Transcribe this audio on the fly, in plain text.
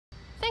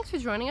Thanks for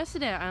joining us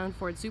today at Island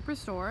Ford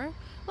Superstore,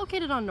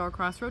 located on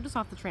Norcross Road just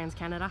off the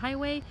Trans-Canada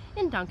Highway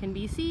in Duncan,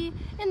 BC,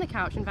 in the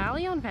Cowichan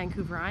Valley on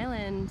Vancouver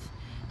Island.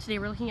 Today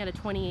we're looking at a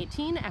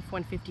 2018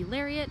 F-150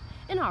 Lariat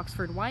in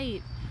Oxford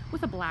White.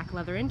 With a black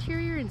leather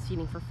interior and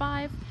seating for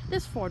 5,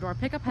 this 4-door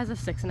pickup has a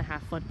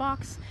 6.5-foot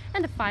box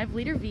and a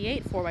 5-liter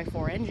V8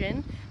 4x4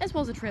 engine, as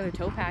well as a trailer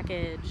tow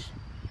package.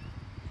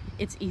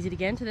 It's easy to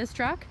get into this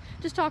truck.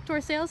 Just talk to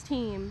our sales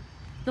team.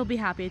 They'll be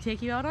happy to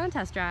take you out on a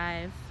test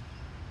drive.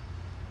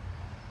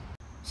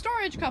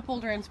 Storage, cup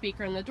holder, and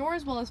speaker in the door,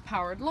 as well as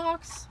powered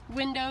locks,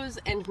 windows,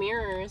 and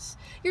mirrors.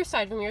 Your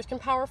side view mirrors can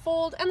power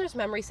fold, and there's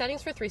memory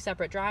settings for 3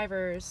 separate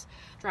drivers.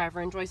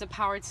 Driver enjoys a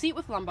powered seat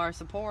with lumbar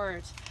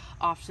support.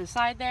 Off to the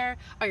side there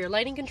are your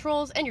lighting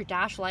controls and your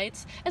dash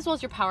lights, as well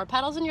as your power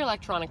pedals and your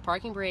electronic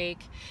parking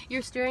brake.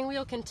 Your steering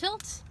wheel can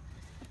tilt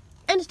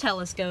and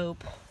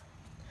telescope.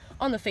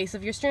 On the face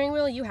of your steering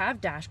wheel, you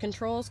have dash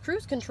controls,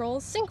 cruise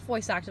controls, sync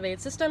voice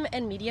activated system,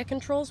 and media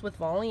controls with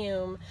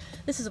volume.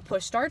 This is a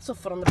push start, so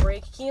foot on the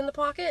brake key in the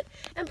pocket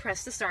and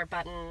press the start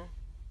button.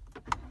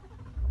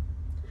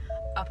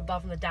 Up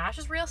above on the dash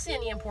is where you'll see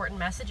any important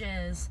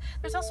messages.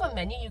 There's also a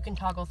menu you can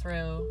toggle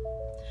through.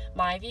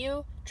 My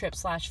View,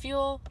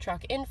 Trip/Fuel,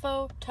 Truck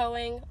Info,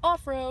 Towing,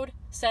 Off-Road,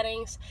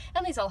 Settings,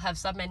 and these all have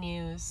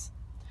submenus.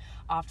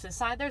 Off to the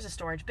side there's a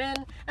storage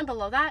bin, and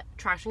below that,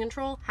 traction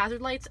control, hazard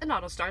lights, and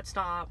auto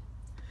start-stop.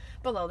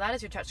 Below that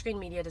is your touchscreen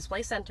media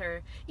display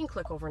center. You can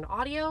click over into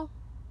audio,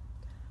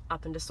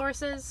 up into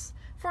sources,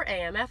 for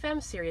AM,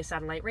 FM, Sirius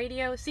satellite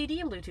radio, CD,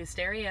 and Bluetooth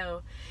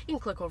stereo. You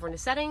can click over into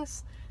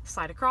settings,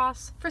 slide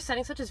across, for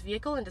settings such as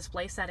vehicle and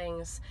display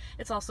settings.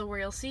 It's also where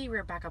you'll see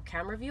rear backup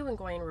camera view and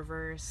going in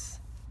reverse.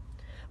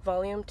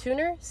 Volume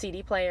tuner,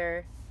 CD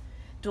player.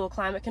 Dual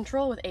climate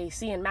control with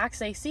AC and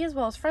max AC, as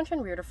well as front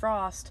and rear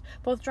defrost.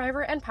 Both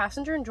driver and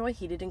passenger enjoy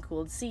heated and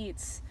cooled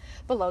seats.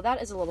 Below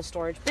that is a little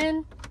storage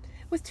bin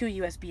with 2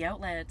 USB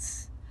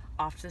outlets.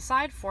 Off to the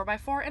side,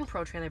 4x4 and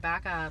Pro Trailer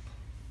backup.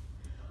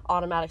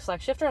 Automatic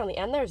select shifter on the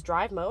end there is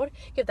drive mode.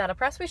 Give that a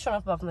press, we shown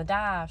up above on the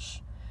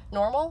dash.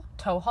 Normal,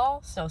 tow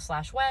haul,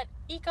 snow/wet,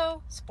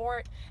 eco,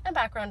 sport, and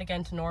background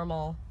again to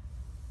normal.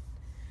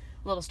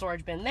 Little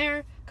storage bin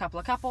there, couple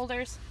of cup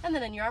holders, and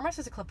then in your armrest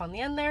there's a clip on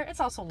the end there.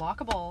 It's also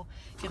lockable.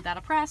 Give that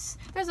a press.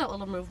 There's a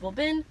little movable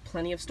bin,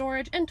 plenty of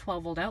storage, and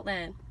 12-volt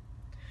outlet.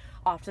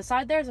 Off to the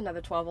side there's another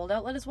 12-volt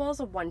outlet, as well as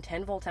a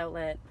 110-volt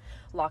outlet.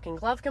 Locking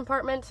glove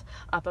compartment.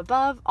 Up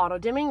above, auto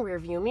dimming rear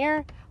view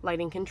mirror,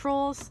 lighting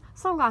controls,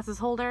 sunglasses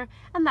holder,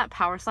 and that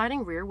power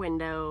sliding rear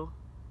window.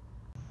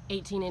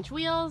 18-inch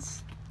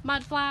wheels,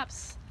 mud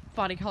flaps,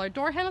 body colored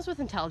door handles with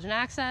intelligent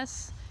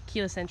access,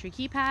 keyless entry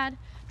keypad,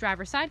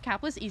 driver side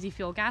capless easy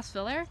fuel gas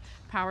filler,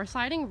 power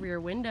sliding rear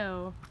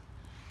window.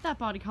 That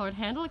body colored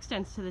handle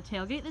extends to the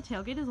tailgate. The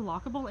tailgate is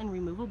lockable and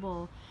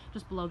removable.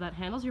 Just below that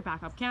handle is your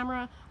backup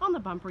camera. On the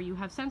bumper you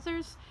have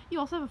sensors. You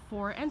also have a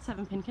 4 and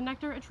 7-pin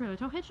connector, a trailer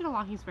tow hitch, and a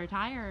locking spare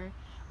tire.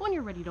 When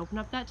you're ready to open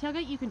up that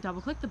tailgate, you can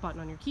double click the button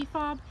on your key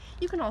fob.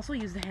 You can also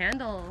use the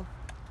handle.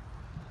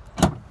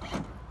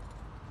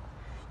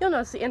 You'll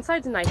notice the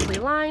inside's nicely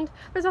lined.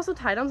 There's also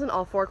tie-downs in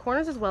all 4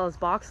 corners, as well as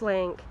box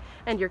link.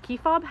 And your key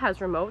fob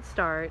has remote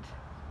start.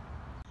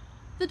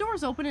 The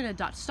doors open in a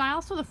Dutch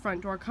style, so the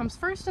front door comes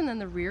first and then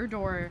the rear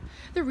door.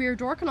 The rear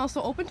door can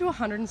also open to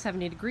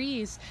 170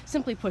 degrees.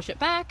 Simply push it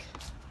back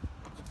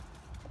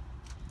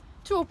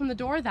to open the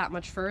door that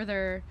much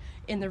further.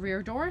 In the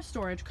rear door,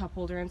 storage, cup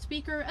holder, and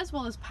speaker, as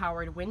well as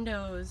powered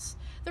windows.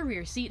 The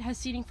rear seat has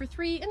seating for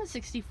 3 in a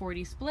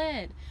 60-40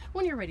 split.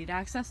 When you're ready to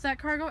access that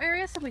cargo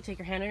area, simply take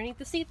your hand underneath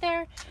the seat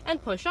there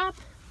and push up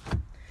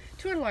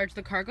to enlarge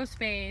the cargo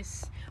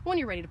space. When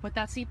you're ready to put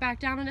that seat back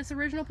down in its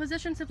original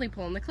position, simply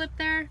pull on the clip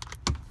there,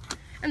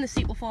 and the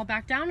seat will fall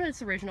back down in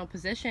its original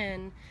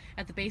position.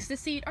 At the base of the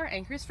seat are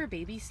anchors for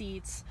baby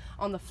seats.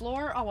 On the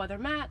floor, all-weather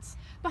mats.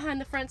 Behind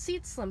the front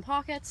seats, slim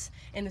pockets.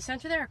 In the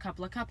center there are a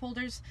couple of cup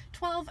holders,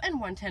 12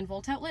 and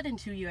 110-volt outlet, and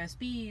 2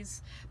 USBs.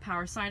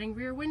 Power sliding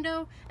rear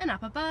window, and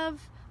up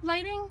above,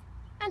 lighting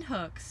and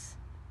hooks.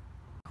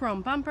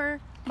 Chrome bumper,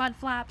 mud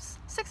flaps,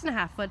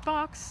 6.5-foot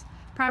box,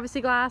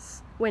 privacy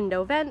glass,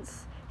 window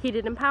vents,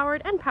 heated and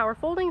power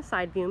folding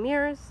side view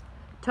mirrors,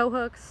 tow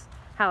hooks,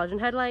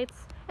 halogen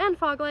headlights, and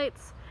fog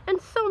lights,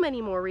 and so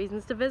many more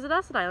reasons to visit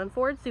us at Island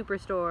Ford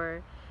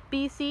Superstore,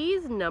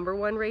 BC's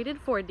 #1 rated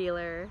Ford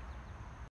dealer.